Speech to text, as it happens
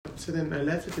So then I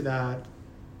left it to that.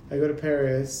 I go to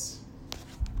Paris.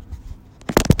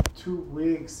 2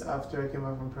 weeks after I came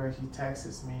back from Paris, he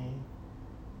texts me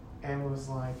and was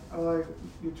like, "Oh,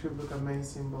 your trip look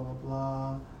amazing, blah blah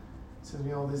blah." Sends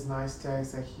me all these nice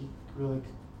texts that he really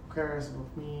cares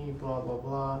about me, blah blah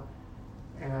blah.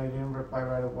 And I didn't reply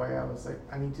right away. I was like,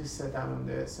 I need to sit down on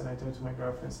this. And I talked to my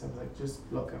girlfriends and I was like, just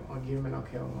block him. I'll give him an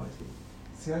okay emoji.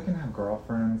 See, I can have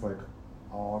girlfriends, like,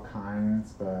 all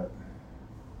kinds, but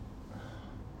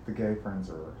the gay friends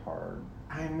are hard.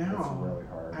 I know. It's really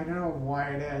hard. I don't know why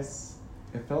it is.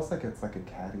 It feels like it's like a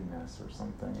cattiness or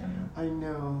something, and I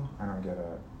know. I don't get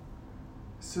it.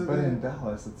 So but then, in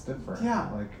Dallas, it's different. Yeah.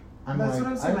 Like, that's what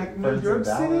I'm saying. Like, New York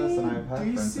City,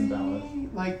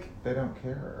 DC, like, they don't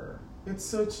care. it's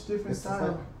such different It's just style.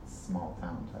 like small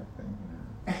town type thing,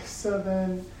 you know. So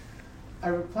then I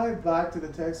replied back to the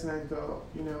text and I go,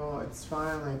 it's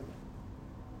fine, like,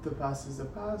 the past is the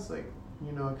past, like,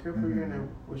 I care for you and I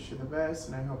wish you the best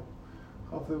and I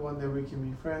hopefully one day we can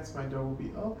be friends, my door will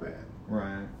be open.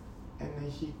 Right. And then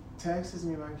he texts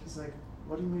me back, he's like,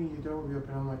 what do you mean your door will be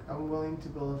open? I'm like, I'm willing to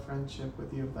build a friendship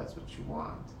with you if that's what you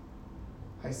want.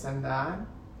 I send that,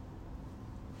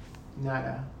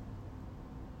 nada.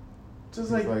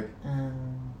 Just He's like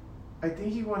I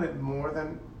think he wanted more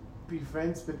than be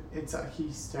friends, but it's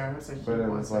his terms. Like but he it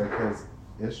wants was like his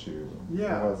issue.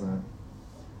 Yeah. It wasn't.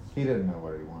 He didn't know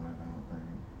what he wanted, I don't think.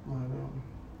 I don't know.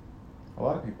 A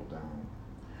lot of people don't.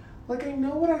 Like, I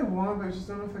know what I want, but I just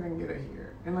don't know if I can get it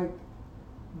here. And, like,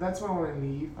 that's why I want to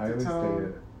leave I always town.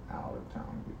 dated out of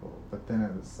town people, but then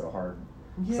it was so hard.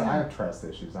 Yeah. So I have trust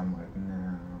issues. I'm like,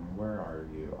 no, where are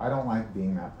you? I don't like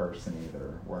being that person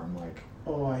either, where I'm like,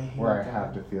 oh, I hate where I that.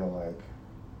 have to feel like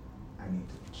I need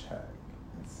to check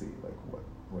and see like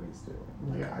what he's doing.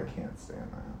 Like, Yeah. I can't stand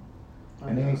that. I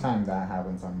And know. anytime that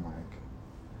happens, I'm like,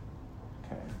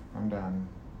 okay, I'm done.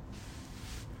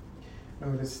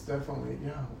 No, it's definitely,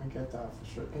 yeah, I get that for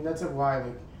sure. And that's why,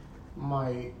 like,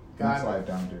 my guy, That's why I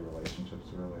don't do relationships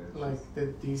really. It's like, just,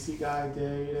 the DC guy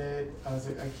dated, I was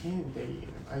like, I can't date you.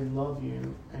 I love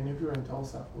you. And if you're in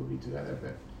Tulsa, we'll be together,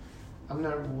 but I'm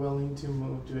not willing to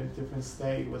move to a different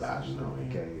state without especially knowing.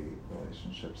 gay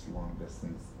relationships, long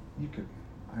distance. You can't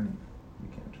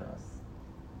trust.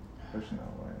 There's no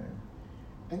way.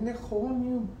 And the whole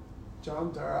new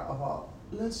genre about,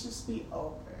 let's just be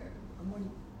open. I'm like,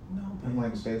 no, bitch. And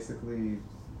like basically,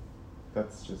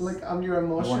 that's just like, I'm your I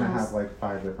emotional. want to have like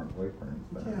 5 different boyfriends.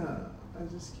 But Yeah, I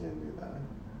just can't do that.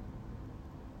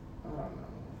 I don't know.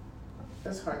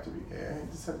 It's hard to be gay. I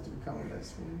decided to become a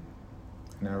lesbian.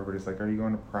 And everybody's like, "Are you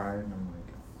going to Pride?" And I'm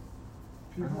like,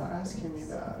 People I are don't asking think me so.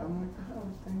 that. I'm like, I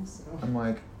don't think so. I'm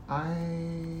like, I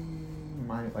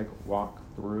might like walk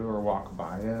through or walk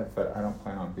by it, but I don't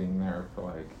plan on being there for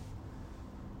like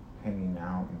hanging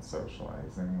out and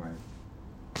socializing. Like,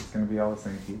 it's gonna be all the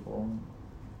same people,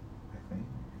 I think.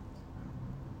 I don't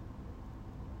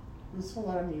know. There's a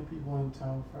lot of new people in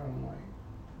town from like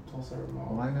Tulsa or Mall.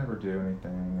 Well, I never do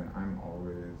anything, and I'm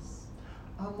always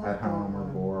Oh my at home or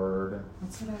God. bored.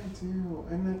 That's what I do,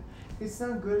 and like, it's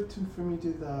not good for me to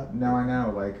do that. No, I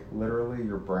know. Like, literally,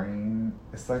 your brain,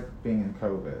 it's like being in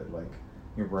COVID. Like,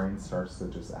 your brain starts to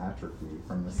just atrophy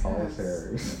from the Yes.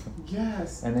 solitary.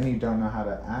 Yes. And then you don't know how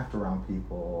to act around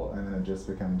people, and then it just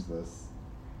becomes this.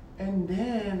 And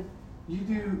then you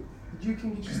can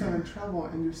get yourself in trouble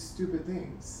and do stupid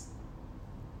things.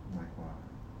 Like, what?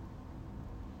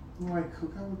 Like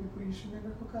hook up with people you should never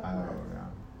hook up Oh, with. yeah.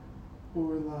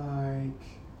 Or like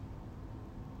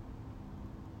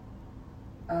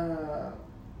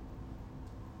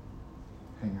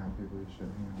Hang out with people you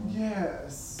shouldn't hang out with.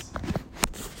 yes.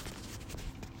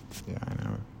 Yeah, I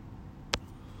know.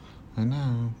 I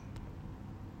know.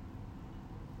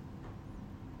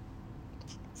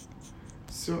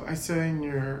 So I saw in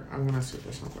your, I'm gonna ask you a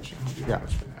personal question. I hope you Yeah. don't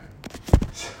for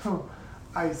that. So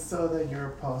I saw that you're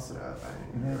positive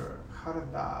and Mhm. you're, how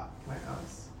did that, can I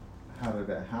ask? How did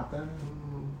it happen?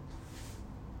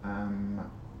 Mm,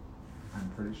 I'm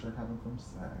pretty sure it happened from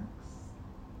sex.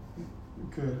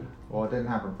 good. Well, it didn't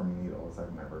happen from needles.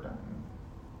 I've never done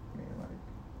any like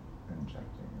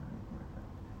injecting or anything like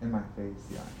that. In my face,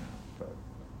 yeah, I have, but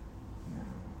no.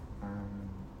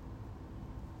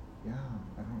 Yeah,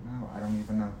 I don't know. I don't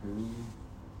even know who.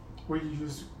 Were you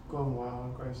just going wild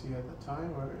and crazy at the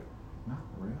time, or? Not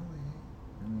really.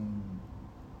 I mean,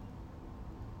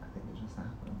 I think it just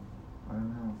happened. I don't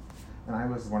know. And I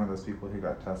was one of those people who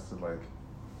got tested like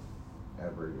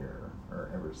every year or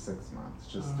every 6 months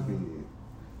just to be.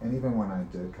 And even when I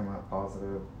did come out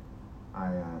positive,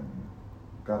 I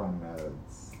got on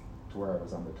meds to where I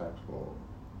was undetectable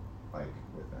like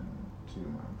within 2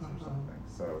 months or something.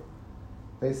 So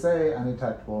They say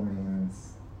undetectable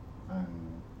means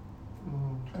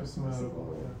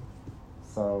Transmissible, yeah.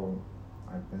 So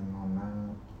I've been on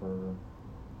that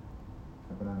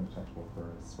I've been undetectable for,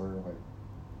 I swear, like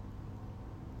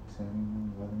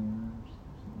 10, 11 years.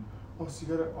 Oh, so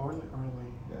you got it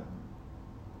early. Yeah.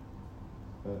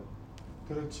 But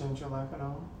Did it change your life at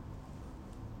all?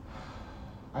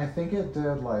 I think it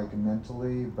did, like,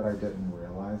 mentally, but I didn't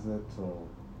realize it till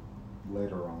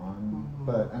later on. Mm-hmm.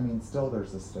 But, I mean, still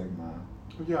there's a stigma.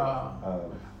 Yeah.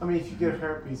 I mean, if you get Mhm.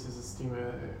 herpes, it's a stigma.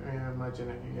 I mean, imagine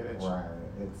if you get it. Right.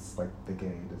 It's like the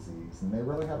gay disease. And they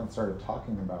really haven't started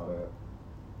talking about it,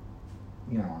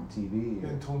 you know, on TV.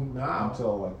 Until now.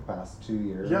 Until, like, the past 2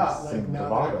 years. Yeah, like in now.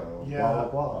 Bravado, Yeah. blah,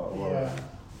 blah, blah. Yeah.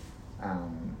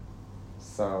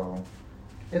 So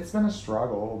it's been a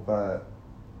struggle, but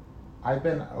I've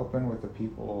been open with the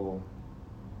people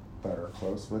that are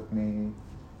close with me,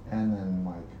 and then,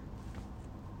 like,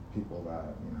 people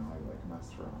that, you know, I, like,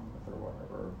 messed around with or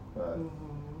whatever. But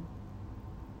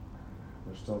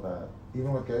there's still that,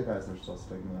 even with gay guys, there's still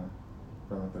stigma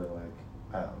from it. They're like,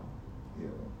 oh,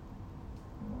 you.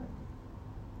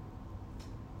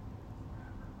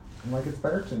 I'm like, it's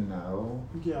better to know.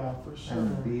 Yeah, for sure.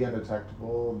 And be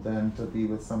undetectable than to be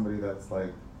with somebody that's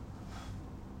like,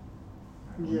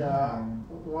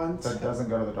 that doesn't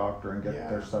go to the doctor and get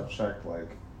their stuff checked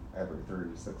like every 3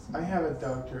 to 6 months. I have a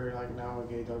doctor, like now a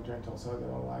gay doctor in Tulsa that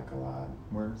I like a lot.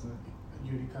 Where is it?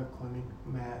 Utica Clinic,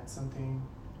 Matt something.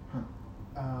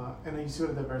 Huh. And I used to go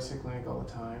to the Diversity Clinic all the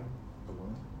time. The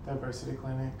what? Diversity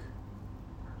Clinic.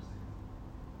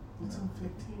 It's No. on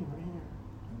 15 right here.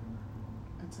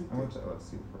 It's like I went to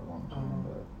OSU for a long time,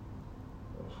 but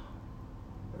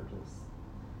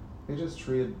they just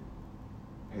treated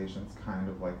patients kind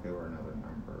of like they were another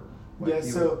number. Like, yeah,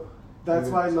 so that's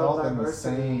why I love them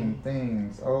diversity. the same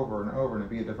things over and over, and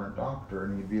it'd be a different doctor,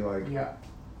 and you'd be like, yeah,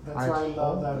 that's I why I love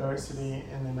told diversity.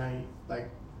 this. And then I like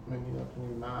when you look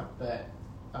in Matt that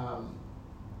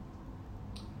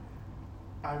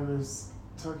I was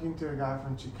talking to a guy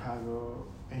from Chicago,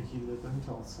 and he lived in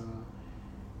Tulsa,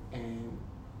 and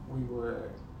we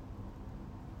were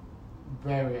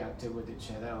very active with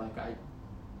each other. Like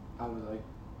I was like,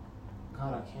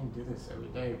 God, I can't do this every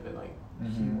day, but like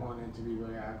he wanted to be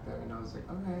very active, and I was like,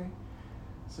 okay.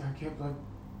 So I kept like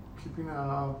keeping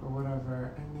up or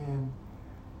whatever, and then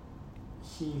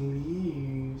he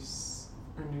leaves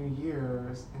for New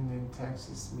Year's, and then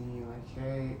texts me like,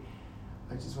 hey,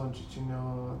 I just want you to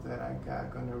know that I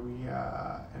got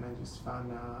gonorrhea, and I just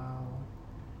found out.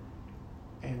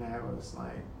 And I was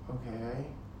like, okay,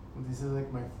 this is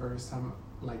like my first time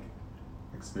like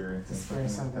experiencing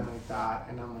something like that.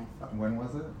 And I'm like, fuck. When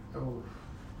was it? Oh,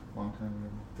 long time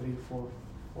ago. 3,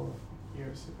 4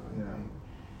 years ago, I think.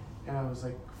 And I was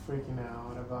like freaking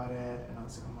out about it, and I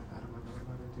was like, oh my god, what am I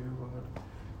gonna do?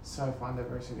 So I found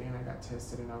diversity, and I got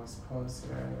tested, and I was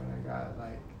positive, and I got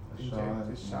like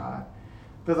injected a shot.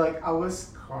 But like I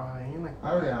was crying, like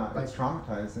like, it's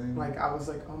traumatizing. Like I was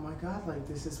like, oh my god, like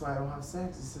this is why I don't have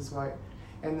sex. This is why,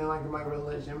 and then like my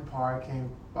religion part came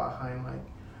behind, like,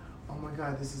 oh my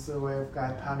god, this is the way of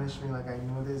God punished me. Like I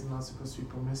know this is not supposed to be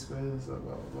promiscuous, blah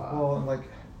blah blah. Well, and like,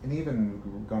 and even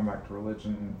going back to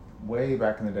religion, way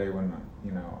back in the day when,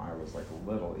 you know, I was like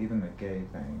little, even the gay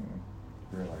thing,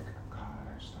 you're like, oh god,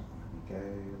 I just don't want to be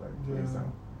gay. Like, please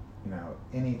don't. You know,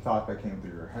 any thought that came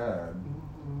through your head,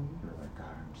 you're like,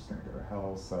 God, I'm just gonna go to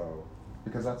hell. So,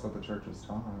 because that's what the church is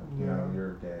taught. You know,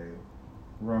 you're gay,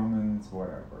 Romans,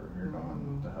 whatever, you're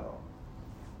going to hell.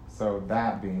 So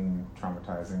that being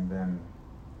traumatizing, then,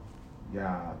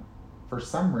 yeah, for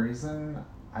some reason,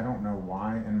 I don't know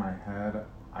why, in my head,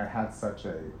 I had such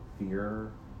a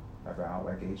fear about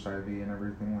like HIV and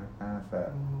everything like that,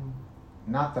 that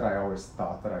not that I always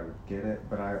thought that I would get it,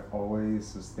 but I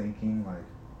always was thinking like,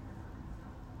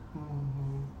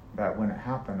 that when it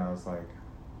happened, I was like,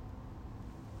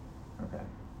 okay.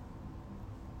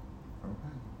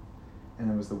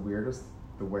 And it was the weirdest,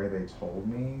 the way they told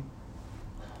me,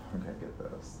 okay, get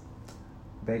this.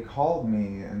 They called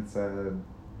me and said,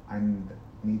 I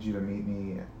need you to meet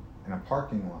me in a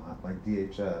parking lot, like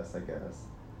DHS, I guess,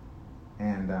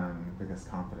 and because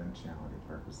confidentiality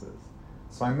purposes.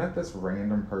 So I met this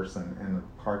random person in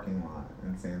a parking lot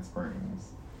in Sand Springs,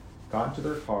 got into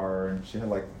their car, and she had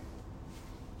like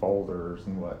folders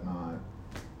and whatnot,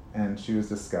 and she was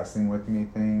discussing with me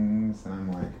things, and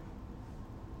I'm like,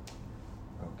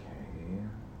 okay,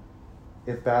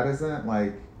 if that isn't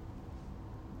like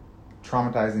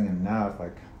traumatizing enough,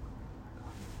 like,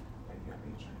 you have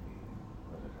HIV,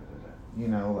 you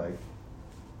know, like,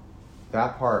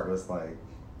 that part was like,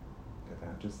 did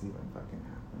that just even fucking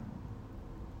happen?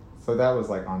 So that was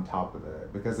like on top of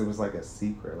it because it was like a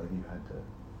secret. Like you had to,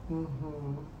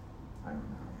 I don't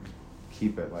know,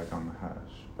 keep it like on the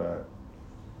hush. But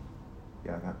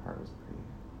yeah, that part was pretty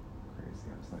crazy.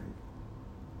 I was like,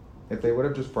 if they would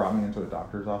have just brought me into a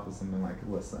doctor's office and been like,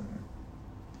 listen,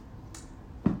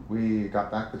 we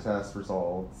got back the test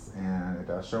results and it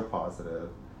does show positive.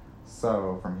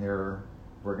 So from here,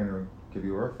 we're going to give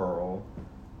you a referral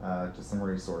to some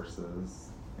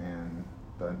resources and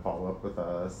then follow up with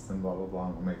us and blah, blah, blah.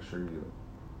 And we'll make sure you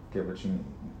get what you need.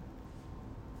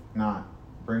 Not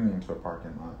bring me into a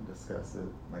parking lot and discuss it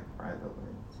like privately.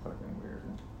 It's fucking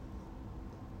weird.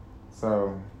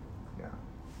 So, yeah.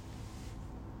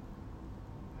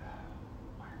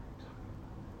 Why are we talking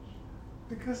about this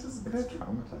shit? Because it's good. It's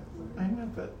traumatizing. I know,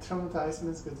 but traumatizing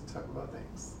is good to talk about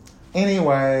things.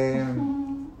 Anyway,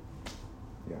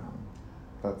 yeah,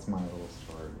 that's my little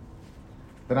story.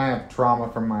 Then I have trauma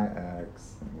from my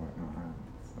ex and whatnot.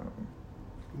 So,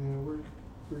 yeah,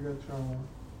 we got trauma.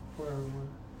 Wherever.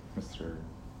 Mr.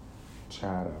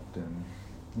 Chad Upton.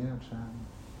 Yeah, Chad.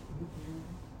 Mm-hmm.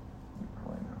 You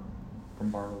probably know him. From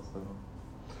Bartlesville.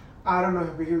 I don't know,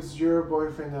 but he was your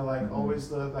boyfriend that like always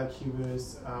looked like he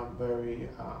was very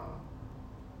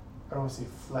I don't want to say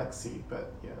flexy,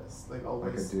 but yes, like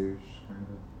always. Like a douche, kind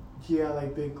of. Yeah,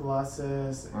 like big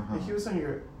glasses. Uh-huh. He was on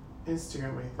your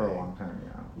Instagram, I think. For a long time,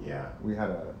 yeah. Yeah. We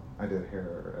had I did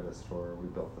hair at a store. We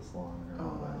built the salon and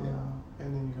all that, yeah.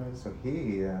 And then you guys. So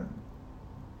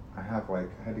I had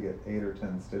to get 8 or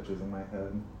 10 stitches in my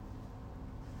head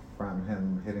from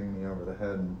him hitting me over the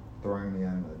head and throwing me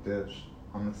in the ditch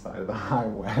on the side of the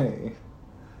highway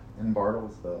in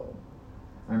Bartlesville.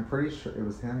 And I'm pretty sure it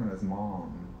was him and his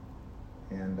mom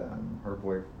and her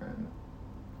boyfriend.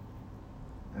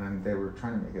 And they were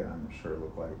trying to make it, I'm sure,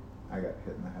 look like I got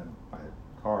hit in the head by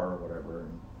a car or whatever.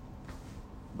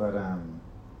 But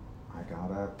I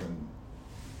got up and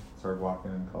started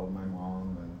walking and called my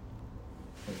mom, and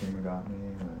they came and got me,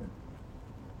 and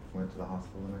I went to the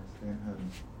hospital the next day and had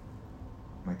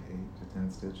like 8 to 10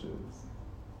 stitches.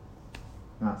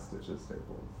 Not stitches,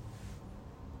 staples.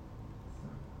 So,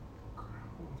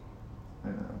 I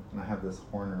know. And I have this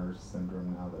Horner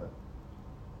syndrome now that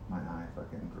my eye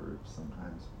fucking droops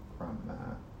sometimes from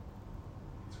that.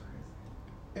 It's crazy.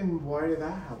 And why did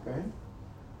that happen?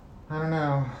 I don't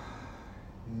know.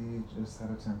 He just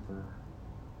had a temper.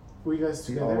 Were you guys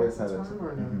together always at the had a time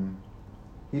temper. or no?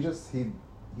 Mm-hmm.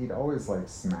 He'd always like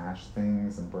smash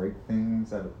things and break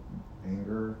things out of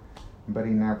anger, but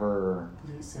he never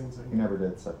did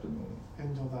stuff to me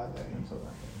until that day.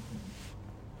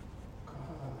 God,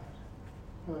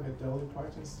 I feel like a Dolly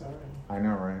Parton story. I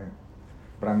know, right?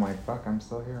 But I'm like, fuck, I'm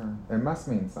still here. It must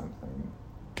mean something.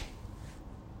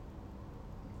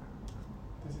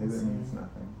 Maybe it means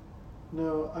nothing.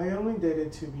 No, I only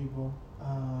dated 2 people.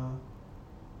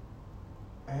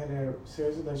 I had a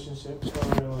serious relationship for a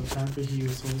really long time, but he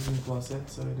was always in the closet,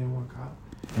 so it didn't work out.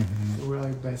 Mm-hmm. We're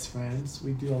like best friends.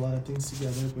 We do a lot of things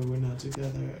together, but we're not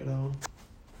together at all.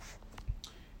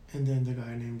 And then the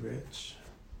guy named Rich.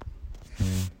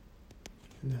 Mm-hmm.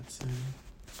 And that's it.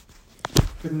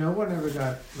 But no one ever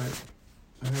got, like,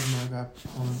 I heard Mark got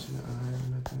punched in the eye. I have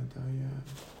nothing to tell you.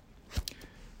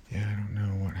 Yeah, I don't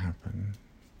know what happened.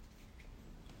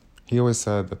 He always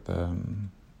said that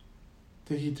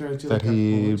did he try to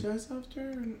apologize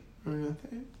after or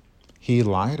nothing? He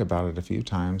lied about it a few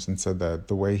times and said that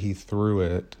the way he threw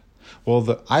it...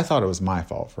 Well, I thought it was my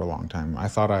fault for a long time. I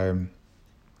thought I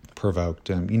provoked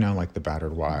him. You know, like the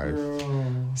battered wife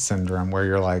syndrome, where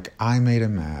you're like, I made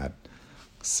him mad.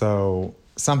 So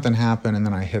something happened, and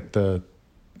then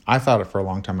I thought it for a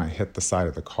long time I hit the side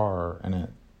of the car, and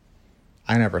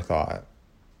I never thought.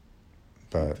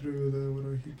 But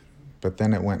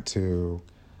then it went to...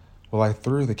 Well, I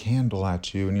threw the candle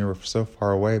at you and you were so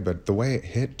far away, but the way it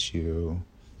hit you...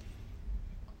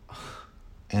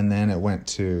 And then it went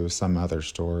to some other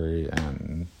story,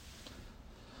 and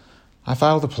I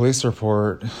filed a police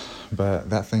report, but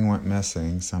that thing went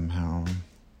missing somehow.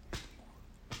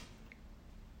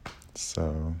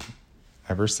 So,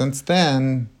 ever since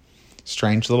then,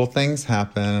 strange little things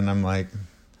happen, and I'm like,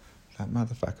 that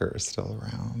motherfucker is still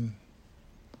around.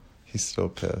 He's still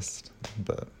pissed,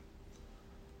 but...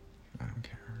 I don't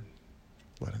care.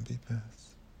 Let him be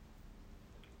pissed.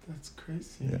 That's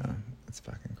crazy. Yeah, it's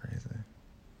fucking crazy.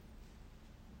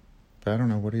 But I don't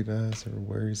know what he does or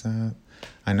where he's at.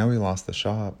 I know he lost the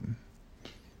shop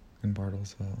in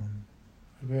Bartlesville.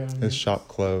 His shop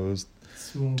closed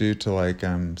due to like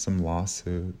some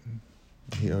lawsuit.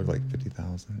 He owed like $50,000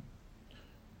 or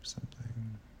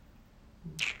something.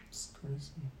 It's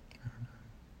crazy. I don't know.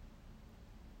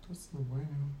 That's no bueno.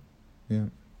 Yeah.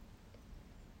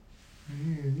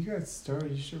 Man, you got a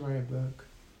story. You should write a book.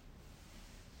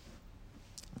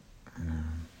 I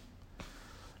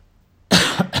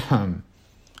know.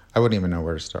 I wouldn't even know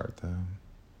where to start, though.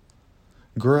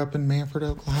 Grew up in Manford,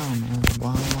 Oklahoma.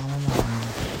 Blah, blah, blah.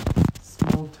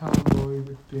 Small town boy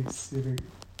with big city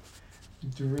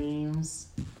dreams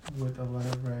with a lot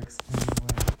of Rex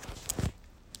anyway.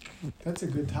 That's a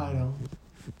good title.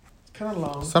 It's kind of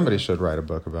long. Somebody should write a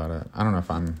book about it. I don't know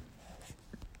if I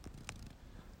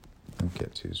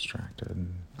get too distracted.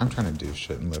 I'm trying to do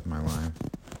shit and live my life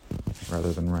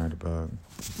rather than write a book.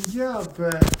 Yeah,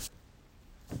 but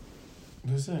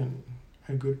listen,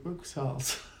 a good book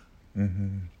sells.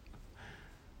 Mm-hmm.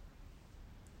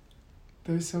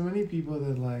 There's so many people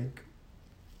that like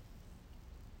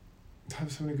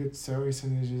have so many good stories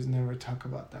and they just never talk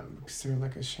about them because they're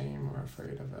like ashamed or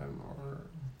afraid of them or.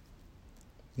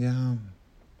 Yeah,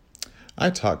 I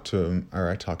talk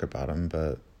about them,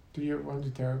 but. Do you ever want to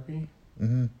do therapy?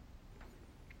 Mm-hmm.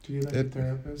 Do you like a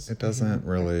therapist? It doesn't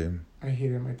really. I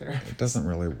hated my therapist. It doesn't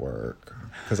really work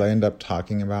because I end up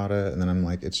talking about it and then I'm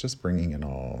like, it's just bringing it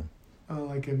all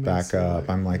like it back up. Like,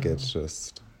 I'm like, it's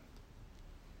just.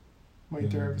 My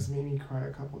therapist made me cry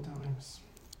a couple times.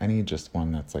 I need just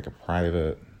one that's like a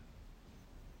private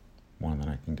one that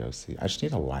I can go see. I just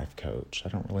need a life coach. I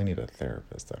don't really need a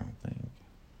therapist, I don't think.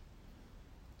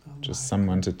 Just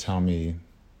someone to tell me.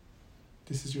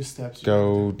 This is your steps.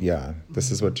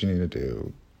 This is what you need to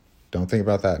do. Don't think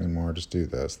about that anymore. Just do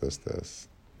this.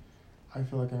 I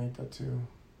feel like I need that too.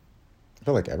 I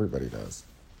feel like everybody does.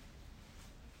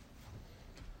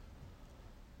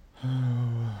 Who's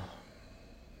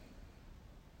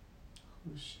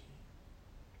she?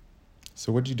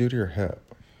 So what'd you do to your hip?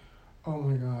 Oh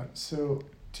my god. So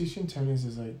teaching tennis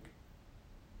is like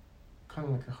kind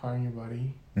of like a hiring your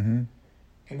body. Mm-hmm.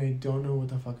 And I don't know what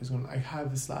the fuck is going on. I have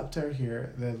this lap tear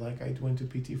here that like I went to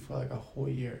PT for like a whole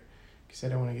year because I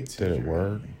don't want to get surgery. Did it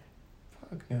work?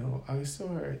 Fuck no. I still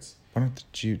hurts. Why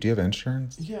don't you? Do you have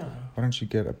insurance? Yeah. Why don't you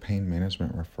get a pain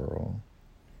management referral?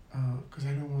 Because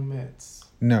I don't want meds.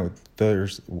 No,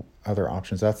 there's other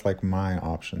options. That's like my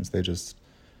options. They just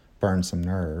burn some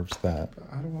nerves that. But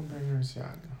I don't want burn nerves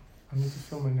yet. I need to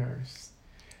feel my nerves.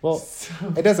 Well,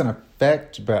 it doesn't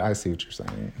affect, but I see what you're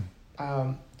saying.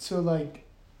 So like,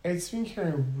 it's been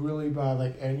getting really bad.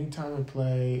 Like anytime I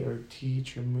play or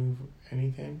teach or move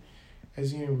anything,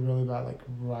 it's getting really bad. Like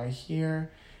right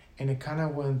here, and it kind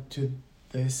of went to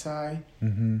this side,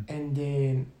 and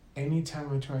then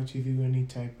anytime I try to do any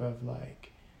type of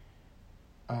like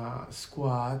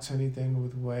squats, anything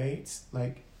with weights,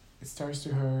 like it starts to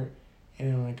hurt,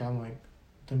 and I'm like,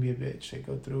 don't be a bitch, like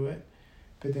go through it.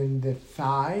 But then the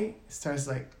thigh starts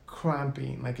like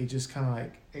cramping, like it just kind of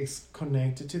like it's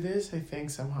connected to this. I think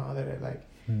somehow that it like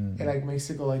it like makes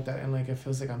it go like that, and like it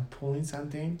feels like I'm pulling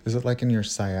something. Is it like in your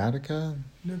sciatica?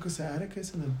 No, because sciatica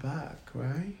is in the back,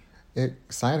 right?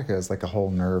 Sciatica is like a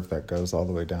whole nerve that goes all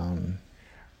the way down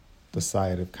the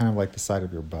side of kind of like the side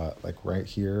of your butt, like right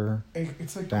here.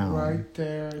 It's like down. Right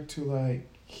there to like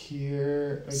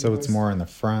here. Like so it's more in the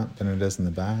front than it is in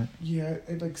the back. Yeah,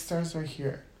 it like starts right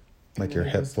here. Like your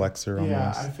hip flexor almost.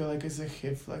 Yeah, I feel like it's a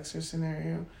hip flexor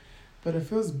scenario, but it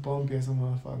feels bumpy as a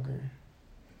motherfucker.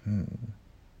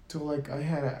 So like I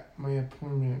had my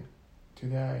appointment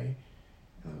today,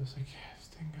 and I was like, yes,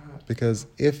 thank God. Because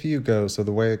if you go, so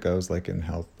the way it goes, like in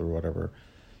health or whatever,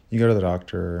 you go to the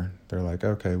doctor, they're like,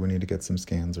 okay, we need to get some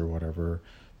scans or whatever,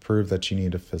 prove that you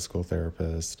need a physical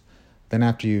therapist. Then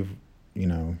after you've,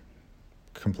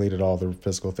 completed all the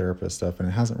physical therapist stuff and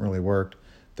it hasn't really worked,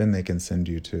 then they can send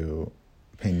you to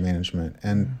pain management.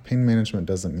 And pain management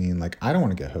doesn't mean, like, I don't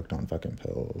want to get hooked on fucking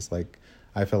pills. Like,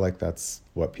 I feel like that's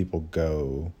what people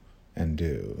go and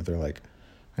do. They're like,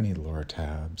 I need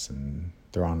Loratabs, and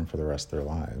they're on them for the rest of their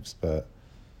lives. But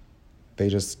they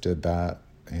just did that,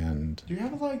 and... Do you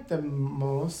have, like, the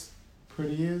most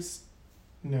prettiest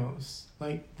nose?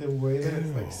 Like, the way that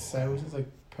it's, like, set, which is, like,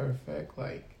 perfect,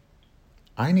 like...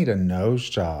 I need a nose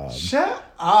job. Shut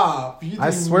up. I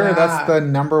swear that's the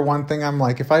number one thing. I'm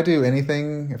like, if I do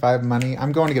anything, if I have money,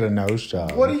 I'm going to get a nose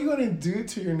job. What are you going to do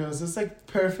to your nose? It's like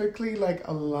perfectly like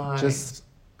aligned. Just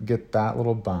get that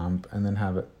little bump and then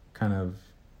have it kind of...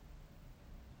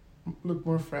 Look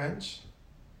more French?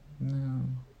 No.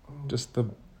 Just the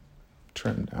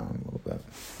trim down a little bit.